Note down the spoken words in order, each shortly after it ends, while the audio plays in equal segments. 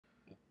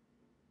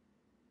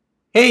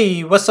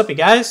Hey, what's up you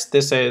guys?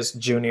 This is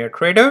Junior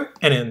Trader,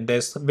 and in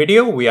this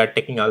video we are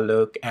taking a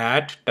look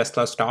at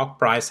Tesla stock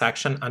price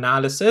action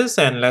analysis,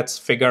 and let's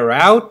figure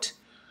out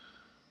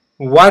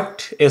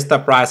what is the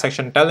price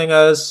action telling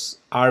us.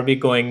 Are we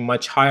going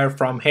much higher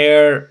from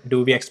here?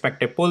 Do we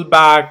expect a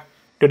pullback?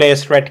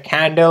 Today's red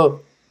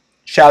candle,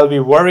 shall we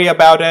worry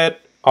about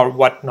it or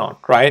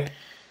whatnot, right?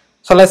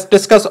 So let's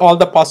discuss all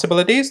the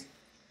possibilities.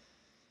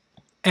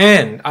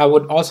 And I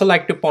would also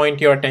like to point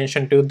your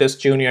attention to this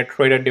Junior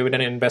Trader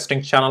Dividend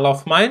Investing channel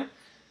of mine.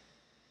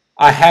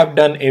 I have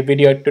done a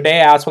video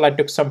today as well. I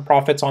took some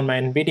profits on my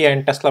Nvidia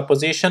and Tesla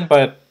position,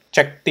 but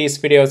check these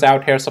videos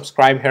out here.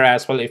 Subscribe here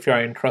as well if you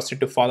are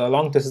interested to follow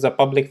along. This is a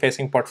public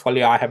facing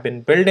portfolio I have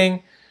been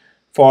building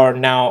for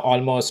now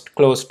almost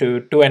close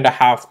to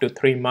 2.5 to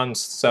 3 months.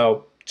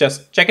 So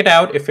just check it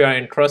out if you are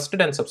interested,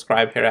 and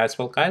subscribe here as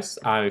well, guys,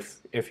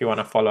 if you want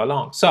to follow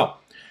along. So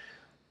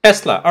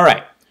Tesla, all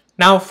right.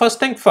 Now, first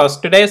thing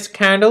first, today's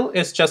candle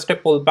is just a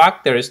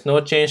pullback. There is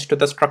no change to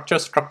the structure.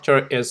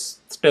 Structure is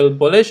still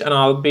bullish, and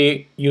I'll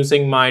be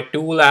using my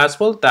tool as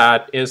well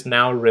that is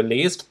now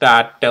released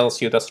that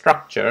tells you the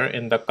structure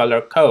in the color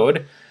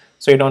code.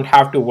 So you don't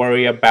have to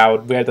worry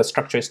about where the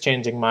structure is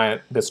changing.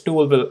 This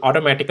tool will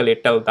automatically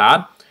tell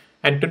that.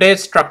 And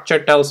today's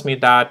structure tells me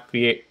that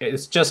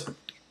it's just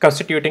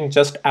constituting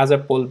just as a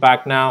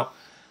pullback now.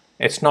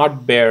 It's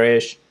not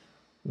bearish.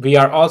 We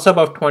are also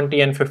above 20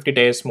 and 50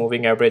 days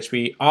moving average.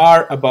 We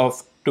are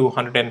above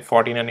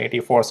 214 and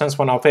 84 cents,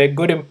 one of a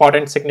good,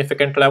 important,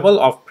 significant level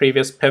of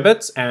previous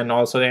pivots, and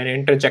also an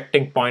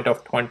interjecting point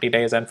of 20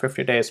 days and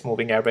 50 days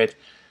moving average.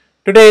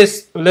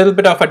 Today's little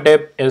bit of a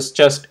dip is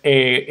just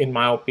in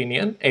my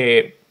opinion,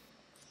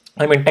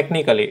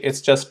 technically, it's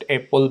just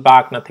a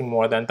pullback, nothing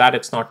more than that.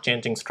 It's not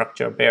changing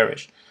structure,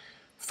 bearish.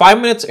 5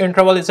 minutes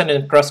interval is an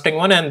interesting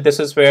one, and this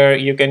is where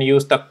you can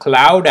use the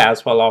cloud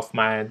as well of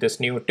this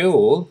new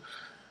tool.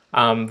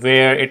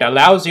 Where it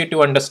allows you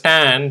to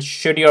understand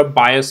should your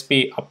bias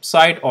be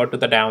upside or to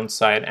the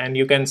downside. And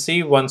you can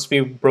see once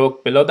we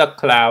broke below the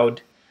cloud,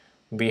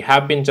 we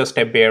have been just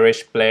a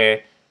bearish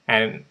play.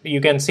 And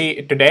you can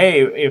see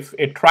today if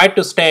it tried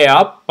to stay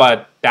up,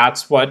 but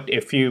that's what,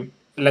 if you,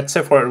 let's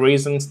say for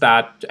reasons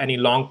that any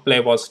long play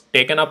was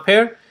taken up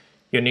here,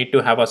 you need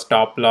to have a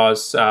stop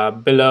loss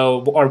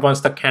below, or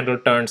once the candle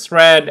turns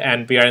red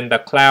and we are in the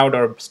cloud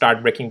or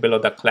start breaking below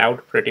the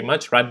cloud pretty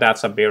much, right?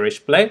 That's a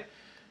bearish play.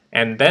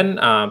 And then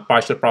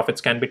partial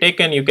profits can be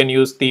taken. You can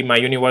use my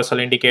universal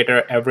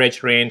indicator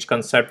average range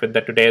concept with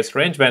the today's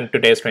range. When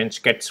today's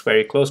range gets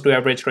very close to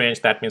average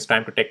range, that means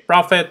time to take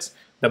profits.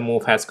 The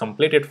move has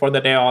completed for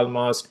the day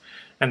almost.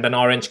 And then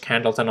orange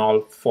candles and all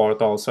forth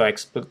also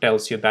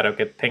tells you that,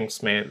 okay,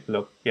 things may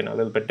look a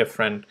little bit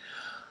different.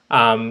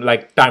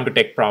 Like time to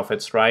take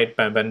profits, right?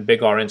 When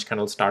big orange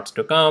candle starts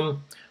to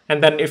come.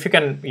 And then if you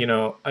can,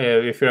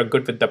 if you're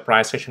good with the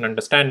price action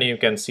understanding, you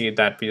can see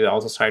that we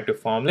also try to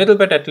form a little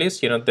bit, at least,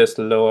 this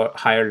lower,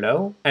 higher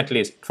low, at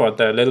least for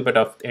the little bit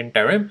of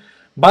interim.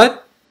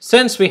 But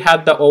since we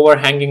had the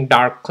overhanging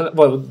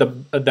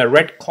the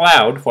red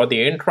cloud for the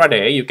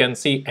intraday, you can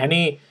see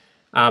any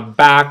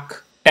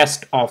back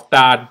test of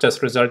that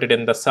just resulted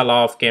in the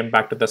sell-off, came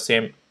back to the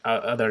same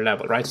other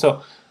level, right?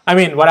 So I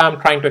mean, what I'm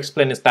trying to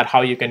explain is that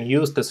how you can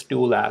use this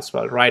tool as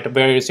well, right?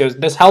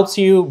 This helps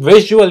you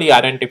visually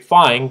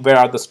identifying where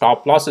are the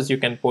stop losses you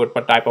can put,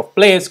 what type of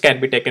plays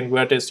can be taken,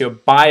 what is your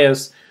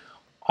bias,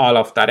 all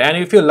of that. And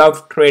if you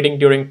love trading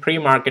during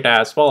pre-market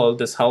as well,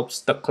 this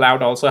helps. The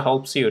cloud also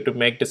helps you to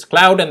make this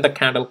cloud and the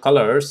candle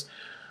colors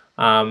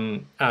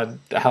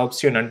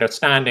helps you in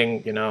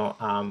understanding,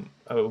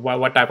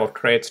 what type of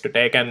trades to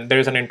take. And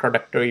there's an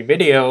introductory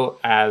video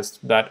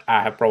that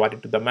I have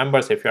provided to the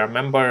members. If you're a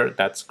member,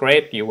 that's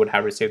great. You would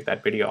have received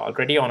that video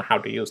already on how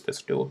to use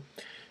this tool.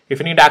 If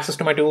you need access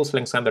to my tools,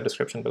 links are in the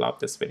description below of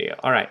this video.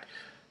 All right.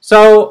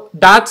 So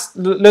that's a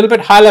little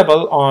bit high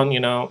level on,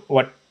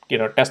 what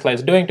Tesla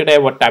is doing today,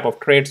 what type of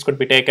trades could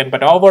be taken,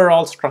 but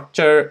overall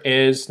structure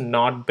is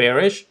not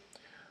bearish.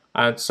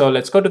 So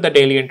let's go to the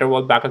daily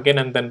interval back again,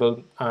 and then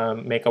we'll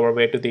make our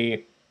way to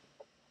the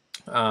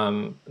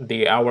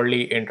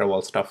hourly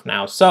interval stuff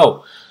now.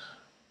 So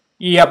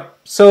yep,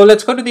 so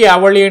let's go to the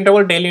hourly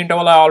interval. Daily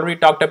interval I already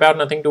talked about,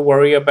 nothing to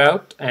worry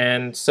about.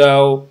 And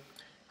so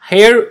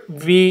here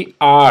we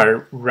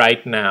are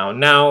right now.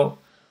 Now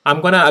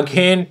I'm gonna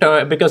again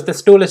turn, because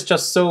this tool is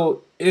just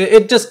so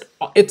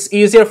it's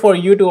easier for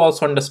you to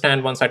also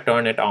understand once I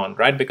turn it on,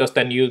 right? Because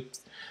then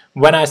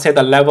when I say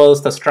the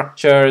levels, the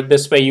structure,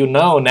 this way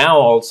now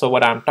also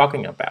what I'm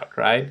talking about,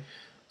 right?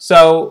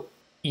 So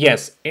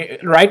yes,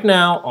 right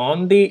now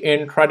on the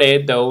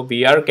intraday though,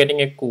 we are getting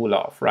a cool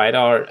off, right?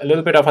 Or a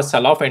little bit of a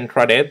sell-off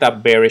intraday, the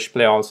bearish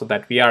play also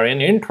that we are in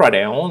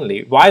intraday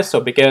only. Why so?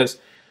 Because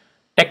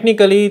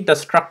technically the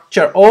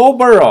structure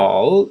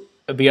overall,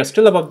 we are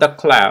still above the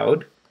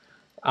cloud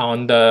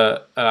on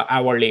the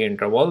hourly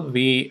interval.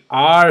 We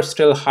are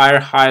still higher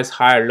highs,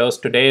 higher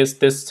lows.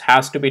 This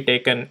has to be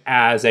taken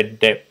as a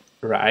dip,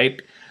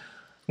 right?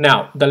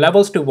 Now, the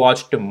levels to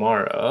watch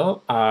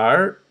tomorrow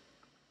are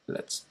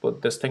let's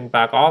put this thing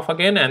back off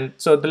again. And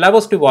so the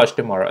levels to watch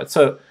tomorrow.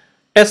 So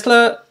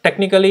Tesla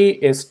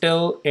technically is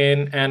still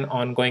in an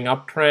ongoing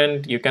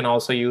uptrend. You can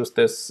also use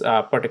this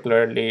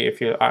particularly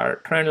if you are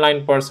a trend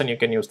line person, you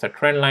can use the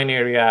trend line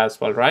area as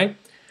well, right?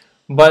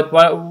 But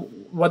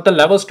what the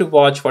levels to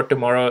watch for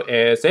tomorrow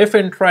is if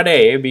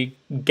intraday we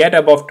get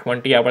above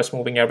 20 hours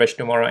moving average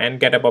tomorrow and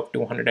get above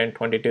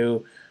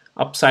 222,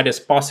 upside is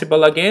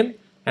possible again.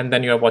 And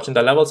then you're watching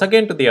the levels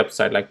again to the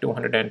upside, like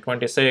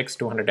 226,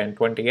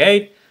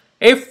 228.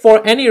 If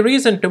for any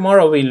reason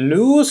tomorrow we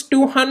lose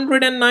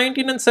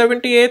 219 and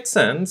 78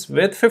 cents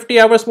with 50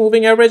 hours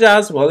moving average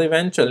as well,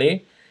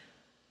 eventually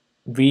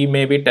we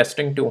may be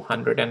testing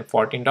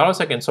 $214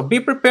 again. So be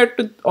prepared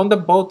to on the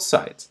both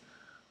sides.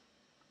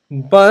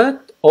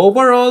 But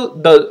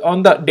overall,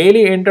 on the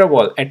daily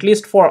interval, at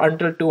least for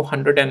until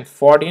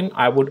 214,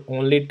 I would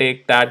only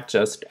take that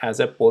just as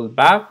a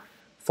pullback.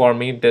 For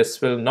me,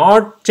 this will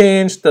not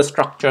change the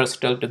structure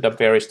still to the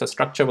bearish. The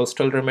structure will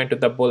still remain to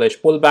the bullish.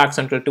 Pullbacks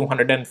until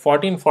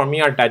 214 for me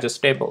are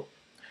digestible.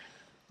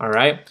 All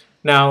right.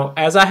 Now,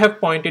 as I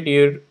have pointed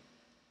you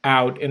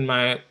out in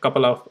my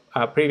couple of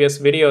previous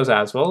videos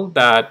as well,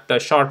 that the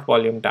short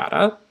volume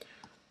data.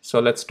 So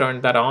let's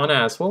turn that on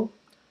as well.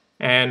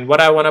 And what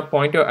I want to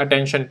point your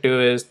attention to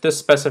is this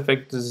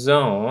specific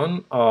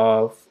zone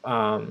of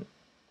 47%,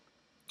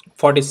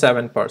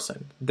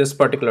 this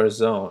particular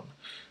zone.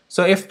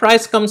 So if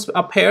price comes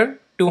up here,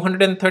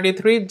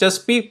 233,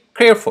 just be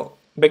careful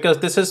because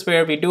this is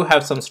where we do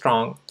have some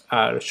strong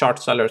short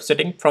sellers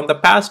sitting from the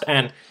past,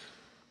 and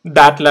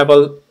that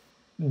level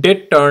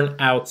did turn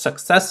out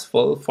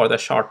successful for the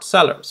short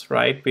sellers,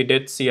 right? We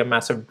did see a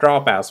massive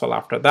drop as well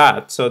after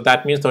that. So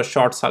that means those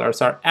short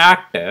sellers are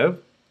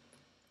active,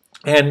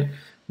 and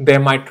they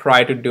might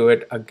try to do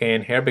it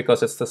again here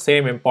because it's the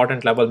same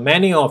important level.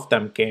 Many of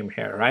them came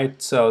here,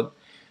 right? So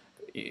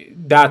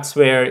that's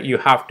where you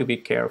have to be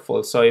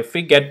careful. So if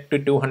we get to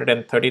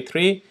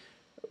 233,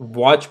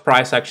 watch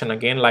price action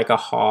again like a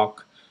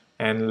hawk.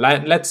 And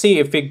let's see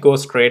if we go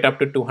straight up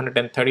to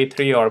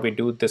 233 or we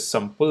do this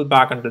some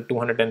pullback until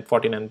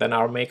 214 and then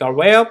I'll make our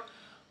way up.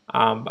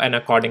 And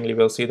accordingly,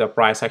 we'll see the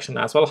price action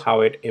as well,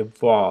 how it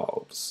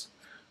evolves.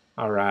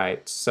 All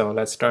right, so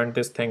let's turn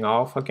this thing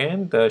off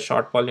again, the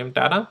short volume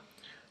data.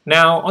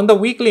 Now on the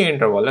weekly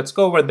interval, let's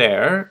go over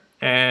there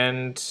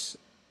and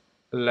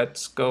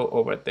let's go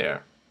over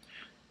there.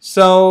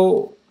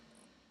 So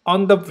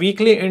on the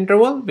weekly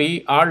interval,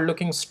 we are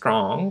looking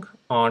strong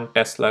on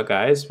Tesla,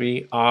 guys.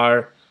 We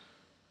are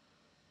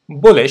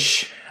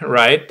bullish,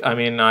 right? I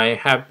mean, I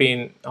have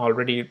been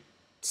already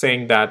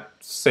saying that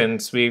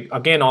since we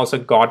again also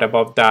got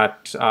above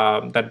that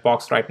that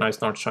box right now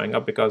is not showing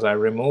up because I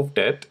removed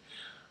it.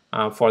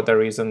 For the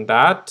reason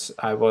that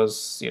I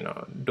was,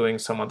 doing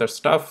some other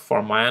stuff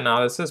for my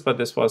analysis, but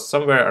this was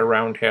somewhere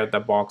around here, the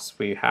box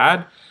we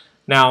had.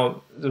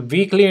 Now, the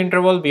weekly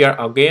interval, we are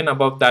again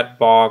above that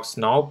box,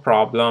 no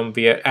problem.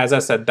 We are, as I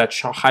said, that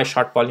high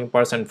short volume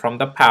percent from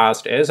the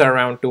past is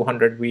around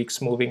 200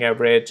 weeks moving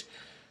average.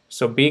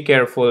 So be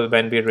careful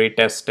when we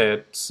retest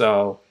it.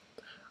 So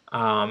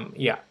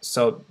yeah,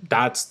 so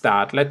that's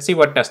that. Let's see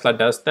what Tesla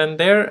does then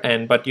there.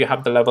 But you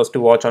have the levels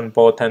to watch on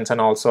both ends and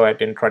also at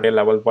intraday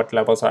level. What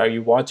levels are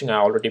you watching? I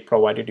already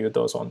provided you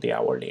those on the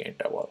hourly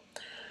interval.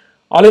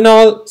 All in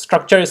all,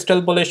 structure is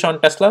still bullish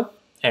on Tesla,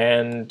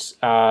 and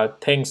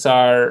things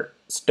are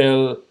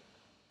still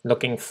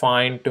looking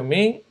fine to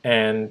me.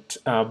 And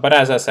but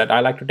as I said,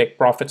 I like to take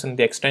profits in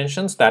the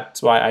extensions.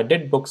 That's why I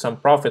did book some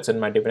profits in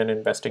my dividend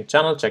investing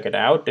channel. Check it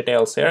out,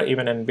 details here.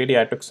 Even in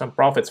NVIDIA, I took some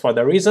profits for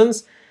the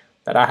reasons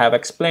that I have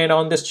explained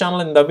on this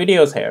channel in the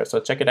videos here, so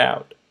check it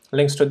out.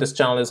 Links to this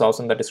channel is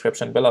also in the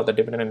description below, the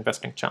dividend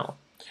investing channel.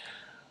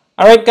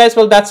 Alright guys,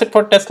 well that's it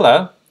for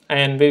Tesla,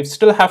 and we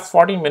still have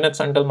 40 minutes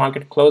until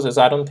market closes.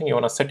 I don't think you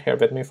want to sit here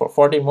with me for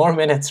 40 more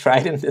minutes,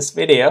 right, in this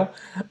video.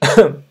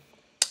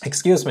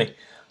 Excuse me.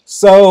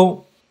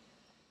 So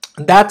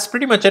that's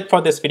pretty much it for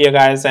this video,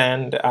 guys,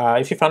 and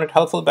if you found it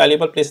helpful,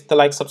 valuable, please hit the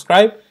like,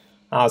 subscribe.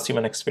 I'll see you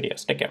in my next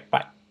videos. Take care.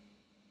 Bye.